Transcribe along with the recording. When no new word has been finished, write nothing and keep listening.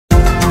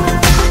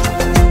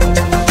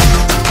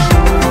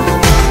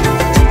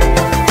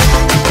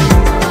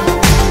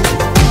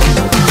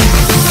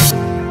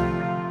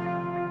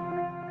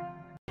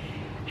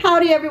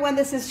Howdy everyone,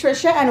 this is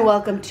Trisha and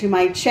welcome to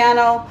my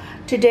channel.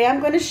 Today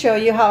I'm going to show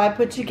you how I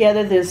put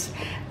together this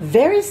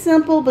very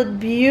simple but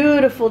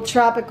beautiful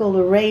tropical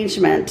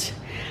arrangement.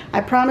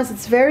 I promise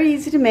it's very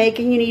easy to make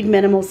and you need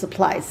minimal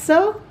supplies.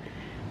 So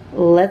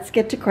let's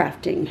get to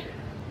crafting.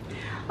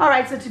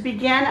 Alright, so to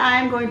begin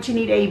I'm going to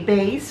need a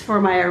base for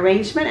my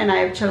arrangement, and I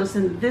have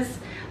chosen this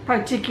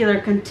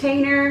particular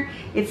container.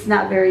 It's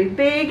not very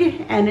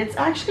big and it's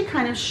actually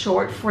kind of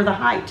short for the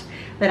height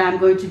that I'm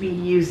going to be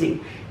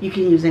using. You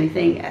can use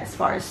anything as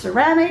far as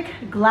ceramic,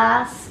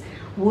 glass,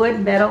 wood,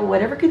 metal,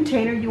 whatever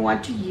container you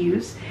want to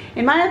use.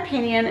 In my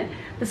opinion,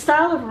 the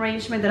style of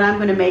arrangement that I'm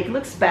going to make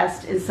looks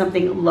best in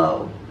something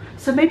low.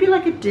 So maybe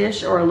like a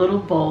dish or a little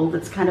bowl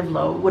that's kind of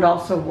low would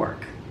also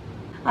work.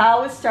 I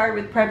always start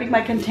with prepping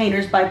my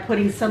containers by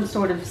putting some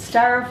sort of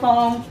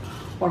styrofoam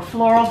or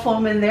floral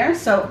foam in there.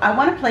 So I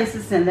want to place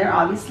this in there,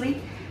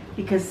 obviously,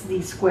 because the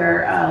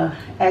square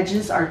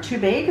edges are too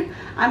big.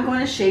 I'm going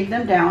to shave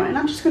them down and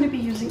I'm just going to be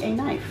using a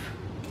knife.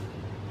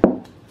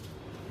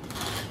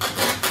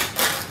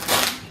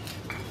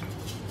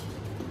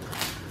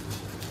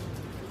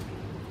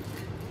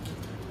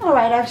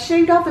 Alright, I've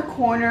shaved off the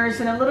corners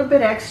and a little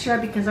bit extra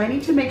because I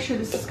need to make sure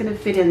this is going to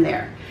fit in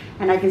there.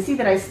 And I can see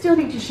that I still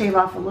need to shave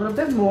off a little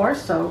bit more,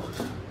 so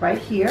right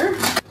here.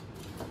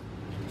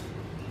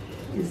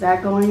 Is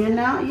that going in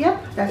now?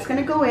 Yep, that's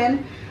going to go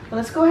in. Well,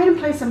 let's go ahead and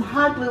place some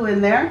hot glue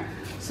in there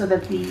so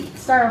that the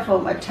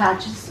styrofoam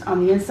attaches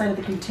on the inside of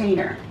the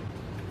container.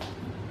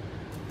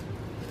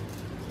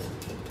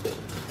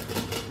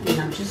 And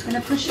I'm just going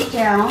to push it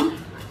down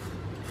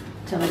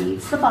until it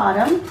meets the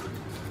bottom.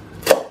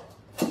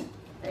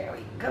 There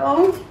we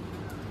go.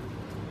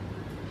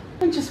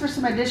 And just for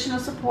some additional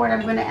support,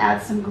 I'm going to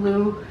add some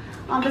glue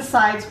on the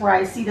sides where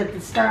I see that the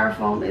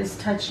styrofoam is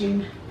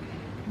touching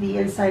the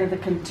inside of the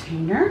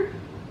container.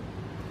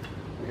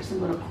 There's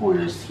some little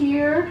corners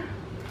here.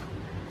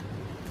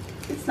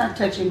 It's not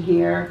touching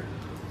here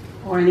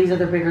or in these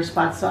other bigger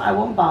spots, so I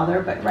won't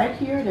bother, but right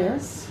here it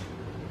is.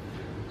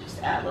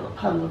 Just add a little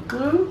puddle of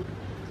glue.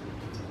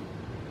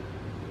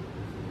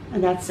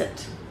 And that's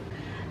it.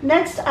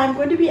 Next, I'm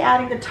going to be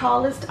adding the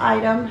tallest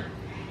item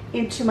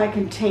into my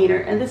container,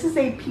 and this is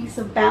a piece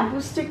of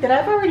bamboo stick that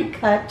I've already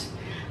cut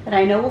that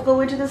I know will go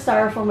into the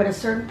styrofoam at a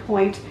certain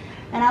point,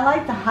 and I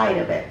like the height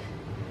of it.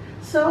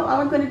 So all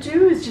I'm going to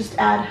do is just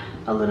add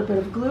a little bit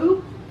of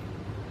glue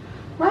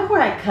right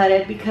where I cut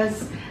it,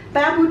 because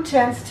bamboo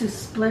tends to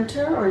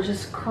splinter or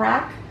just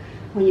crack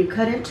when you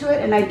cut into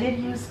it, and I did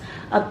use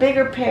a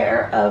bigger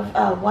pair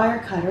of wire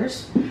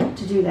cutters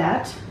to do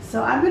that.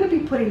 So I'm going to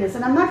be putting this,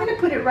 and I'm not going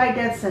to put it right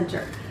dead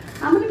center.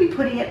 I'm going to be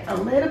putting it a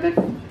little bit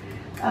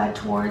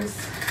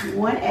towards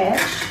one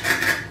edge,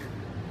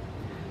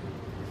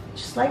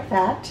 just like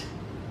that.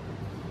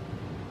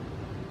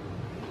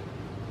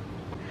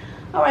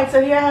 Alright,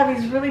 so here I have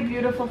these really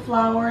beautiful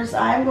flowers.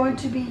 I'm going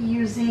to be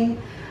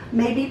using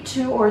maybe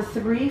 2 or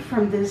 3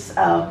 from this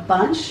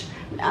bunch.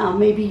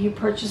 Maybe you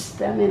purchase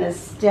them in a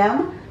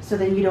stem so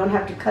then you don't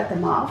have to cut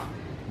them off.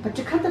 But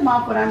to cut them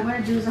off, what I'm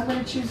going to do is I'm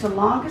going to choose the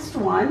longest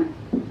one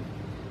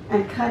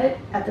and cut it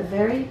at the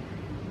very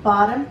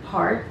bottom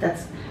part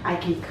that I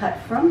can cut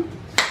from.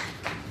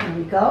 There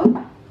we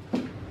go.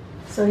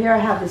 So here I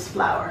have this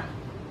flower.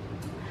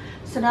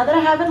 So now that I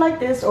have it like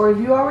this, or if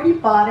you already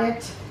bought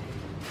it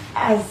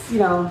as, you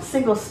know,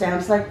 single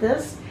stems like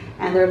this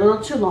and they're a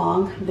little too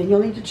long, then you'll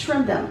need to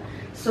trim them.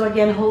 So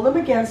again, hold them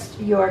against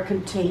your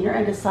container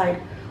and decide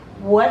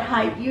what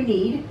height you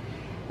need,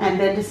 and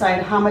then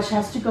decide how much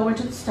has to go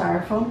into the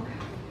styrofoam.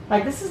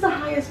 Like, this is the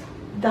highest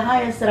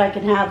that I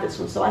can have this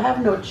one, so I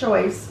have no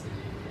choice,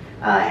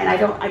 and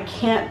I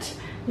can't,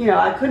 you know,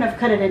 I couldn't have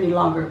cut it any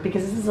longer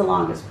because this is the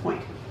longest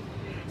point.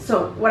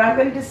 So what I'm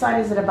going to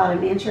decide is that about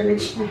 1 inch or 1.5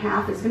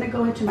 inches is going to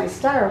go into my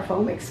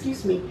styrofoam.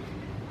 Excuse me,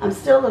 I'm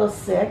still a little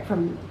sick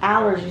from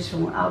allergies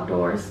from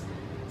outdoors,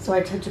 so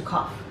I tend to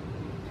cough.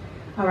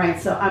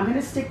 Alright, so I'm going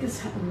to stick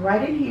this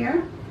right in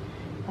here,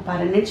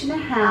 about 1.5 inches,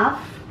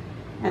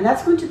 and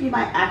that's going to be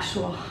my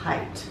actual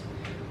height.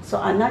 So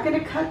I'm not going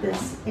to cut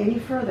this any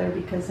further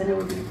because then it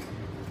would be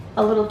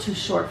a little too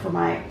short for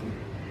my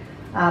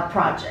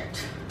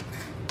project.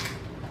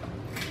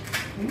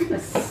 Okay,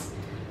 let's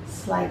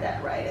slide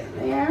that right in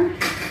there.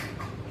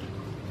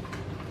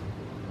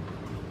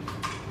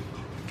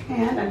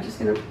 And I'm just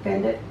going to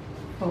bend it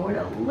forward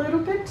a little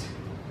bit,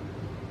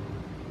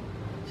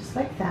 just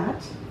like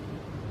that.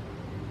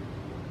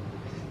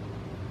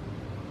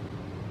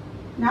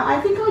 Now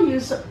I think I'll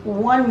use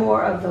 1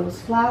 more of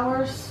those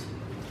flowers.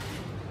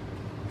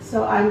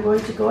 So I'm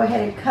going to go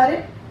ahead and cut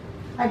it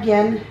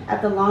again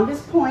at the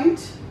longest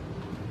point.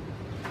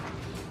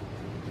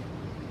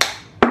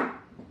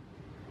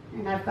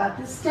 And I've got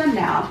this stem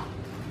now,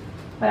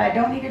 but I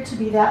don't need it to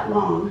be that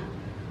long.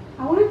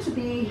 I want it to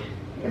be,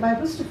 if I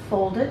was to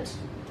fold it,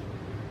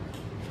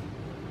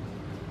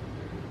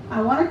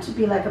 I want it to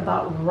be like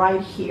about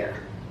right here.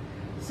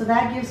 So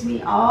that gives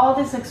me all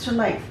this extra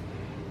length,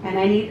 and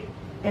I need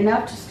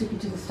enough to stick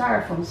it to the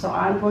styrofoam. So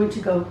I'm going to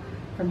go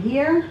from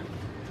here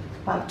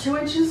about 2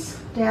 inches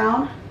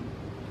down,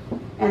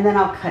 and then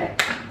I'll cut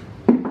it.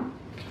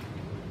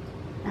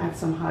 add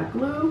some hot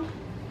glue.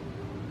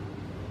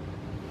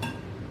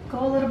 Go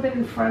a little bit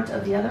in front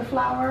of the other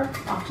flower,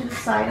 off to the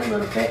side a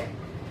little bit,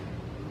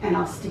 and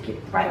I'll stick it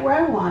right where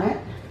I want it.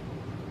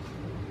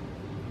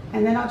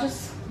 And then I'll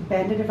just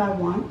bend it if I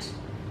want,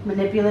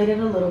 manipulate it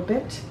a little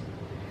bit.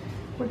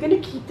 We're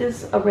going to keep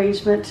this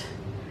arrangement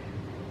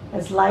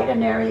as light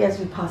and airy as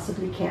we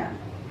possibly can.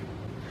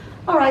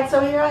 All right,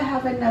 so here I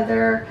have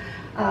another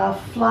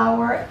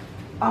flower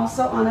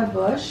also on a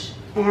bush,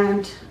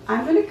 and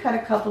I'm going to cut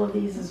a couple of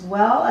these as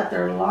well at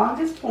their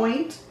longest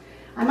point.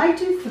 I might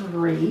do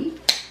 3,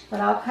 but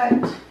I'll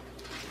cut,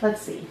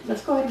 let's see,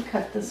 let's go ahead and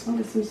cut this one.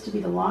 This seems to be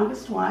the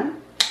longest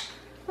one.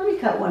 Let me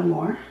cut one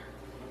more.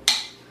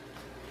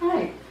 All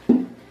right,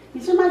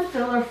 these are my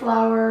filler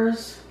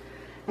flowers,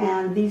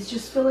 and these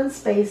just fill in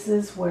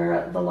spaces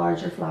where the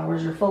larger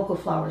flowers or focal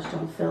flowers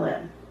don't fill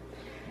in.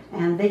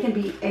 And they can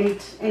be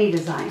any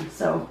design.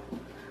 So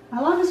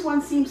my longest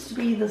one seems to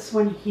be this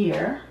one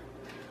here.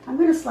 I'm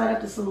going to slide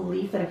up this little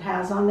leaf that it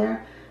has on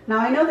there. Now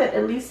I know that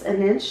at least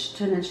 1 inch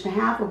to 1.5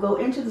 inches will go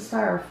into the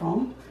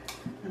styrofoam.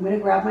 I'm going to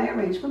grab my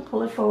arrangement,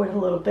 pull it forward a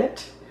little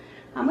bit.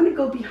 I'm going to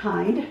go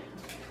behind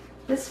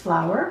this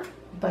flower,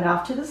 but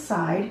off to the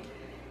side,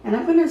 and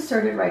I'm going to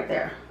insert it right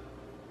there.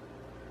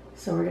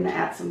 So we're going to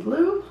add some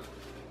glue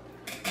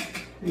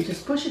and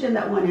just push it in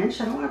that 1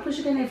 inch. I don't want to push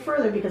it any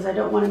further because I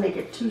don't want to make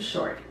it too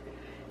short.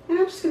 And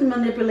I'm just going to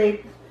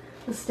manipulate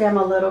the stem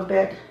a little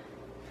bit.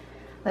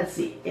 Let's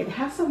see, it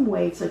has some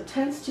weight, so it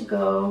tends to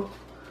go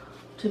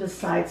to the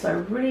side, so I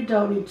really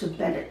don't need to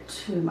bend it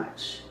too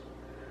much.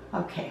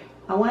 Okay,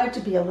 I want it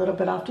to be a little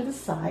bit off to the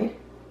side,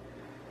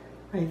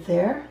 right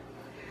there.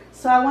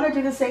 So I want to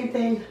do the same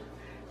thing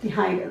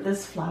behind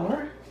this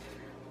flower,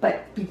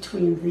 but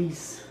between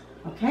these,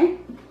 okay?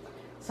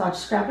 So I'll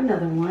just grab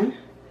another one.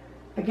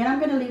 Again, I'm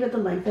going to leave it the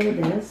length that it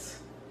is.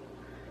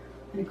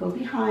 I'm going to go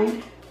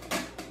behind,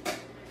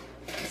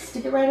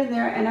 stick it right in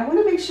there, and I want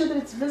to make sure that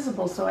it's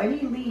visible, so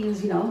any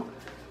leaves, you know,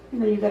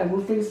 you got to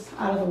move things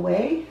out of the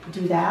way,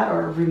 do that,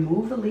 or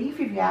remove the leaf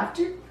if you have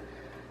to.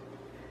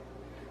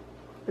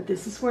 But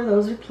this is where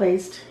those are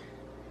placed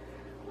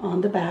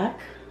on the back.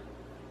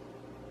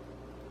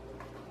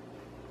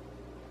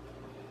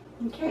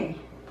 Okay,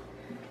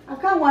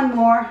 I've got one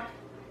more,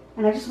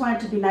 and I just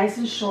want it to be nice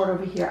and short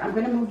over here. I'm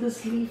going to move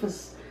this leaf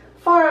as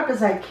far up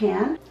as I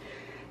can.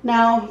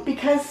 Now,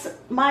 because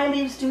my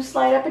leaves do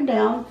slide up and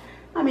down,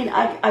 I mean,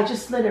 I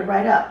just slid it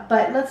right up,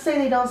 but let's say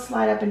they don't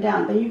slide up and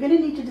down, then you're going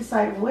to need to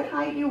decide what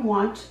height you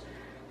want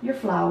your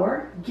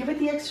flower, give it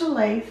the extra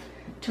length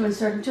to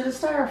insert into the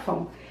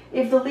styrofoam.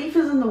 If the leaf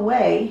is in the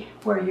way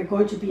where you're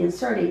going to be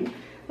inserting,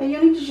 then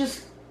you need to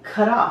just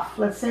cut off.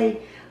 Let's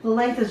say the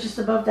length is just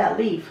above that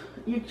leaf.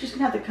 You're just going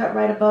to have to cut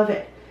right above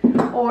it.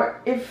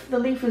 Or if the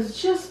leaf is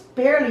just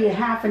barely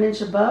 1/2 inch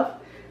above,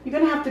 you're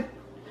going to have to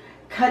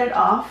cut it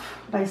off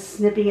by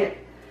snipping it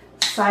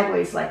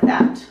sideways like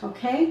that,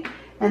 okay?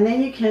 And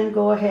then you can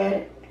go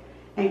ahead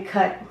and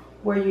cut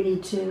where you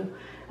need to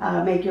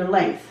make your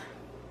length.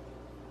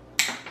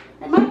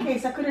 In my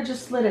case, I could have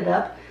just slid it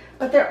up,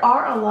 but there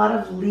are a lot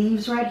of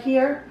leaves right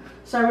here,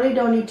 so I really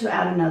don't need to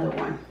add another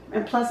one.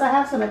 And plus I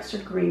have some extra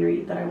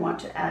greenery that I want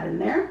to add in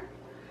there.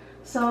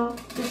 So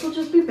this will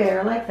just be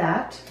bare like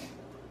that.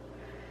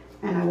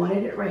 And I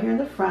wanted it right here in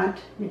the front.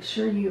 Make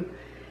sure you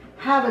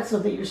have it so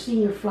that you're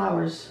seeing your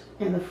flowers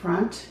in the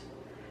front.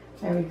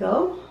 There we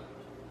go.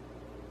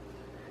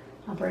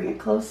 I'll bring it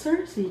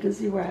closer so you can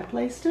see where I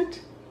placed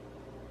it.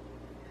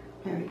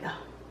 There we go.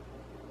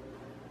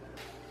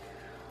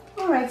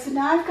 All right, so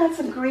now I've got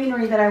some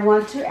greenery that I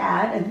want to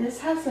add, and this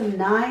has a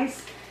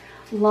nice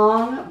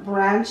long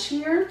branch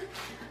here.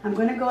 I'm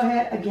going to go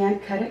ahead again,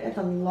 cut it at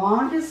the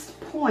longest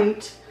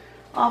point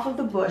off of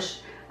the bush.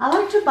 I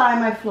like to buy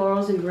my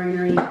florals and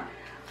greenery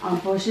on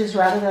bushes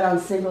rather than on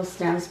single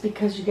stems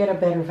because you get a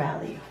better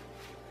value.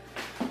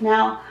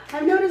 Now,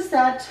 I've noticed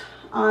that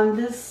on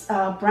this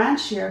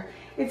branch here,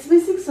 it's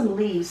missing some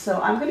leaves, so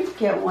I'm going to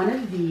get one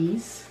of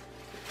these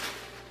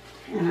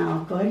and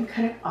I'll go ahead and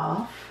cut it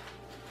off.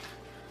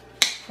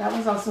 That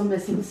was also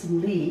missing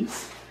some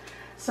leaves.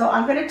 So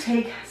I'm going to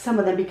take some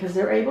of them because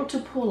they're able to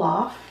pull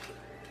off,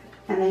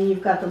 and then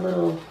you've got the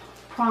little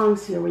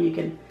prongs here where you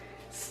can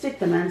stick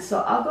them in.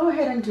 So I'll go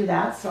ahead and do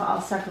that. So I'll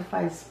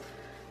sacrifice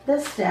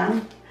this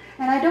stem,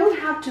 and I don't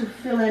have to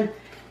fill in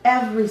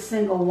every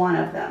single one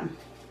of them.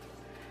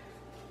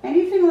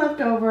 Anything left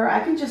over, I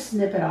can just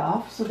snip it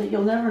off so that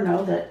you'll never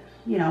know that,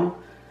 you know,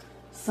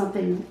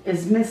 something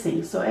is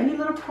missing. So any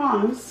little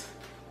prongs,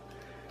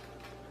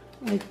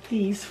 like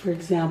these, for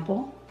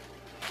example,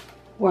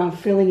 where I'm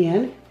filling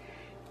in,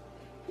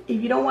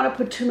 if you don't want to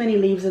put too many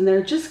leaves in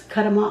there, just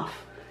cut them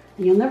off.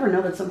 And you'll never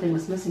know that something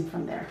was missing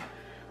from there.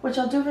 Which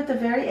I'll do at the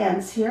very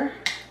ends here.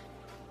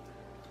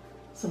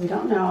 So we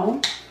don't know.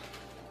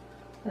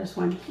 There's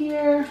one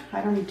here.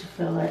 I don't need to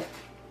fill it.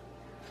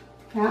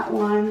 That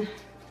one.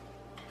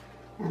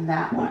 And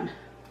that one.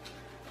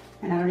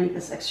 And I don't need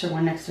this extra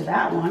one next to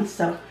that one.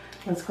 So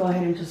let's go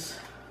ahead and just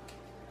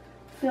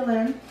fill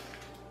in.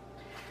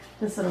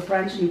 This little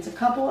branch needs a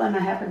couple, and I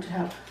happen to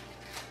have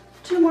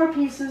 2 more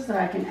pieces that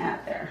I can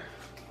add there.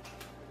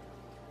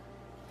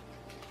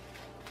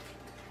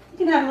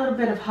 can add a little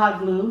bit of hot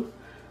glue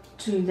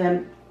to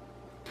then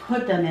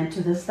put them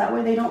into this. That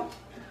way they don't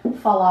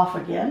fall off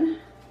again.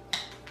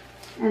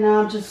 And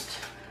now I'm just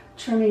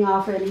trimming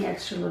off any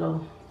extra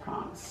little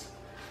prongs.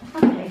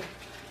 Okay,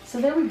 so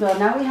there we go.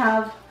 Now we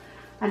have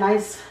a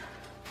nice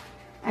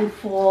and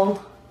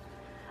full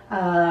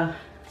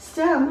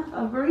stem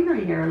of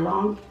greenery here, a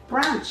long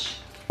branch.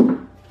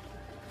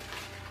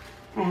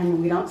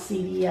 And we don't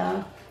see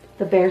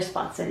the bare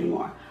spots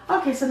anymore.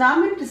 Okay, so now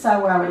I'm going to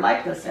decide where I would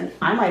like this, and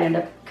I might end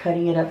up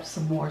cutting it up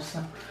some more.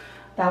 So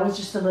that was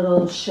just a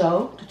little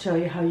show to show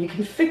you how you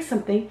can fix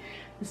something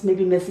that's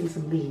maybe missing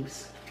some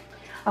leaves.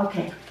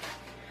 Okay,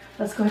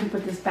 let's go ahead and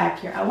put this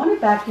back here. I want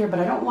it back here, but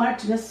I don't want it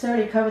to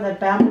necessarily cover that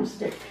bamboo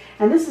stick.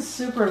 And this is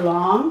super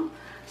long,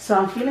 so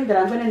I'm feeling that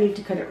I'm going to need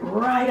to cut it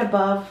right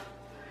above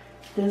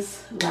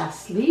this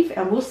last leaf,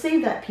 and we'll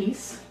save that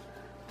piece.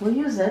 We'll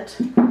use it.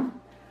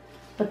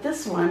 But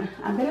this one,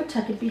 I'm going to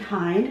tuck it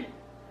behind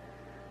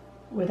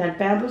where that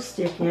bamboo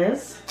stick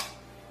is.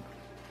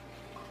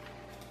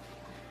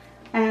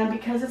 And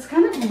because it's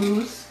kind of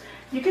loose,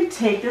 you can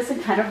take this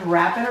and kind of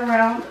wrap it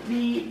around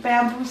the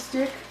bamboo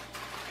stick.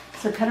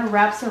 So it kind of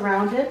wraps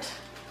around it.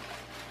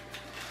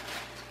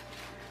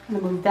 I'm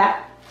going to move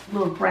that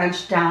little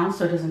branch down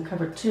so it doesn't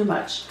cover too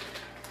much.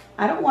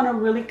 I don't want to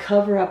really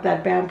cover up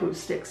that bamboo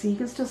stick, so you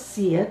can still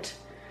see it.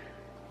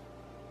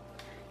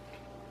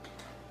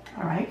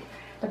 All right.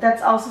 But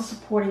that's also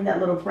supporting that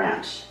little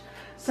branch.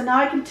 So now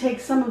I can take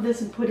some of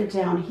this and put it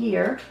down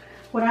here.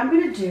 What I'm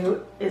going to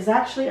do is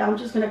actually, I'm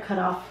just going to cut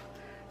off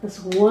this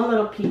one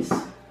little piece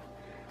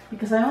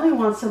because I only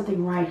want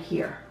something right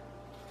here.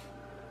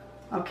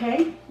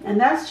 Okay?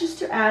 And that's just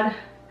to add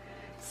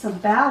some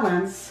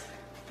balance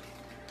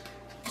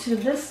to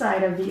this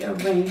side of the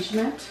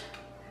arrangement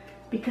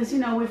because, you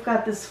know, we've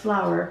got this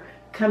flower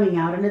coming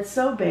out and it's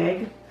so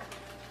big,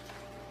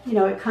 you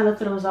know, it kind of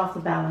throws off the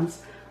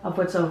balance of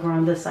what's over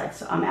on this side.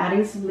 So I'm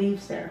adding some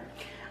leaves there.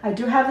 I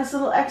do have this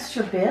little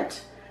extra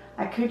bit.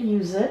 I could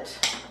use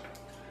it.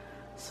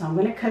 So I'm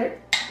going to cut it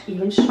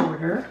even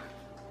shorter.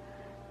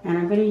 And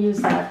I'm going to use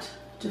that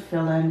to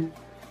fill in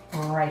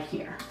right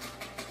here.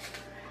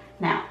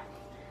 Now,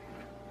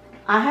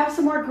 I have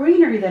some more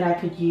greenery that I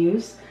could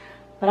use,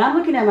 but I'm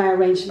looking at my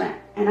arrangement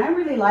and I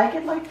really like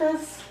it like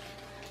this.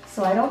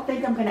 So I don't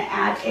think I'm going to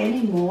add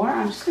any more.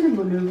 I'm just going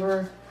to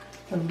maneuver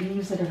the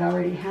leaves that it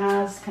already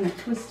has, kind of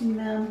twisting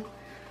them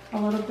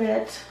a little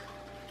bit.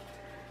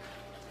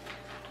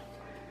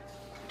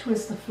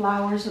 Twist the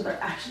flowers so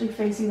they're actually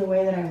facing the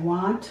way that I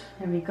want.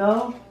 There we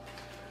go.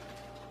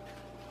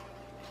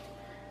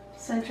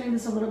 Centering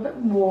this a little bit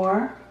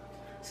more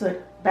so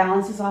it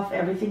balances off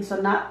everything, so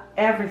not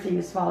everything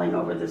is falling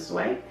over this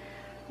way.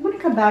 I'm going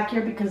to come back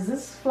here because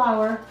this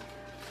flower,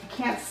 you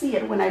can't see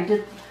it when I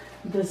did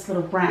this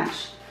little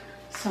branch.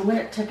 So I'm going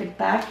to tuck it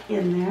back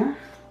in there.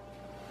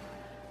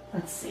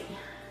 Let's see.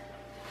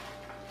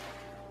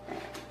 There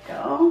we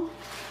go.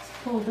 Let's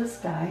pull this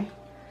guy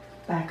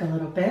back a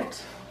little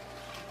bit.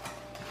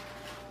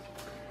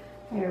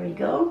 There we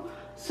go.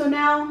 So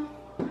now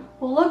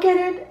we'll look at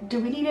it. Do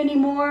we need any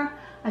more?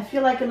 I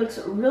feel like it looks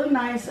really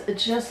nice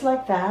just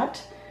like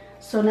that.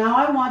 So now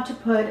I want to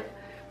put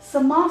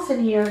some moss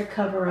in here to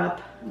cover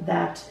up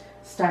that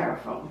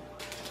styrofoam.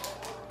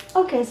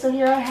 Okay, so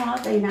here I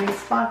have a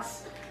nice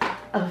box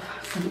of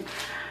some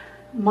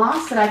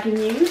moss that I can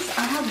use.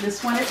 I have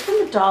this one. It's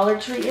from the Dollar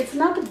Tree. It's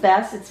not the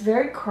best. It's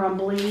very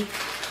crumbly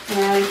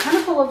and kind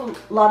of full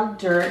of a lot of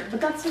dirt, but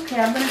that's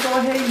okay. I'm going to go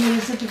ahead and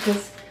use it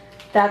because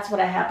that's what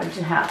I happen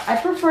to have. I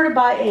prefer to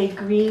buy a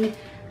green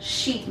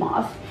sheet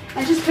moss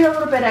and just pay a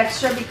little bit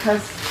extra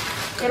because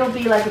it'll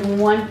be like in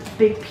one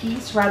big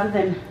piece rather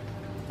than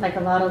like a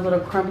lot of little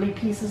crumbly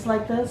pieces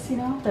like this, you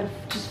know, that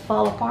just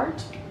fall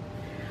apart.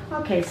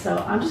 Okay, so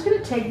I'm just going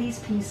to take these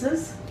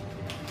pieces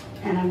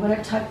and I'm going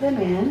to tuck them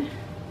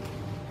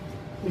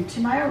into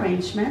my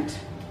arrangement.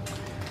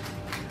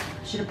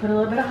 Should have put a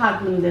little bit of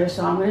hot glue there,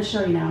 so I'm going to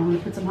show you now. I'm going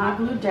to put some hot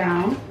glue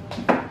down,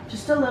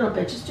 just a little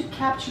bit, just to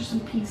capture some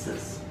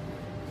pieces.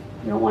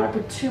 You don't want to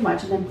put too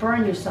much and then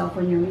burn yourself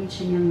when you're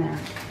reaching in there.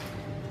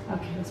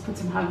 Okay, let's put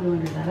some hot glue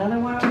under that other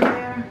one over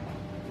there.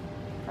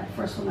 That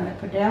first one that I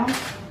put down.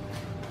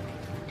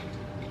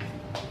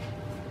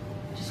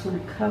 Just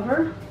want to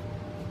cover.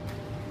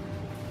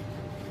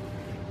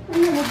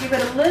 And then we'll give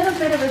it a little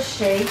bit of a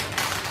shake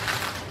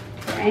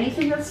for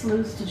anything that's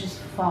loose to just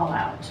fall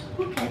out.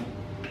 Okay,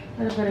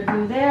 a little bit of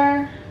glue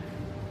there.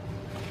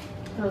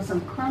 Throw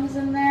some crumbs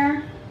in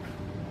there.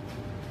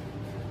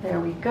 There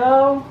we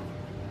go.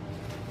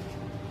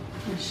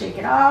 And shake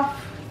it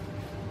off.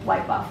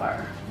 Wipe off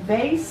our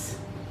vase.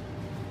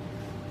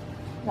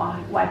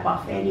 Wipe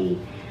off any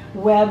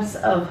webs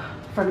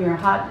from your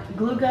hot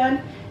glue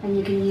gun, and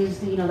you can use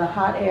the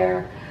hot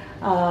air,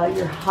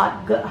 your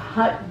hot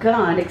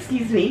gun,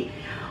 excuse me,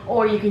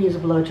 or you can use a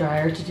blow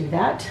dryer to do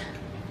that.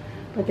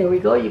 But there we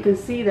go. You can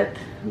see that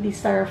the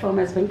styrofoam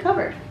has been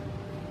covered.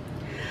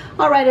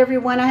 All right,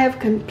 everyone, I have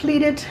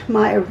completed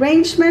my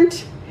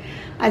arrangement.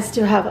 I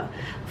still have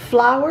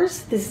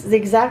flowers. This is the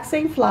exact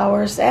same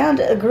flowers and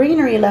a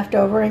greenery left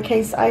over in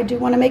case I do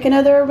want to make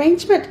another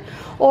arrangement,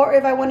 or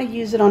if I want to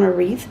use it on a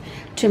wreath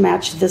to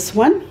match this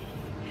one.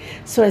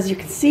 So as you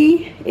can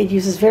see, it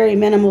uses very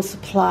minimal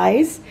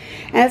supplies,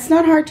 and it's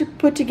not hard to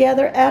put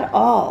together at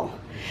all.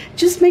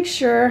 Just make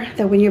sure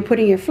that when you're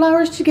putting your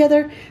flowers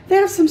together, they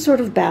have some sort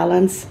of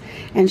balance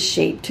and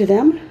shape to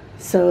them,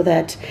 so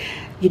that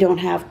you don't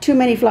have too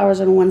many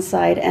flowers on one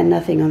side and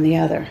nothing on the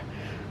other.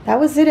 That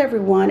was it,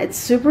 everyone. It's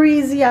super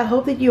easy. I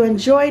hope that you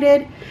enjoyed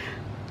it.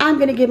 I'm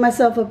going to give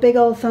myself a big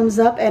old thumbs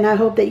up, and I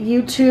hope that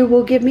you too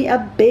will give me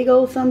a big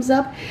old thumbs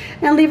up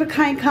and leave a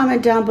kind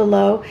comment down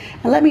below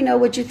and let me know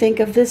what you think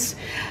of this.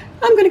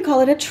 I'm going to call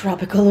it a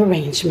tropical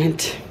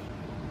arrangement.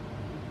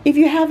 If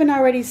you haven't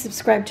already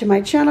subscribed to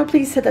my channel,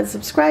 please hit that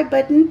subscribe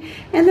button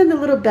and then the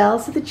little bell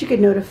so that you get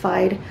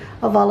notified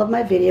of all of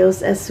my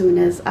videos as soon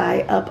as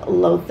I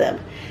upload them.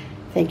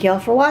 Thank you all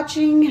for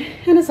watching,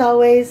 and as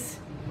always,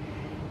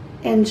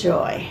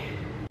 enjoy.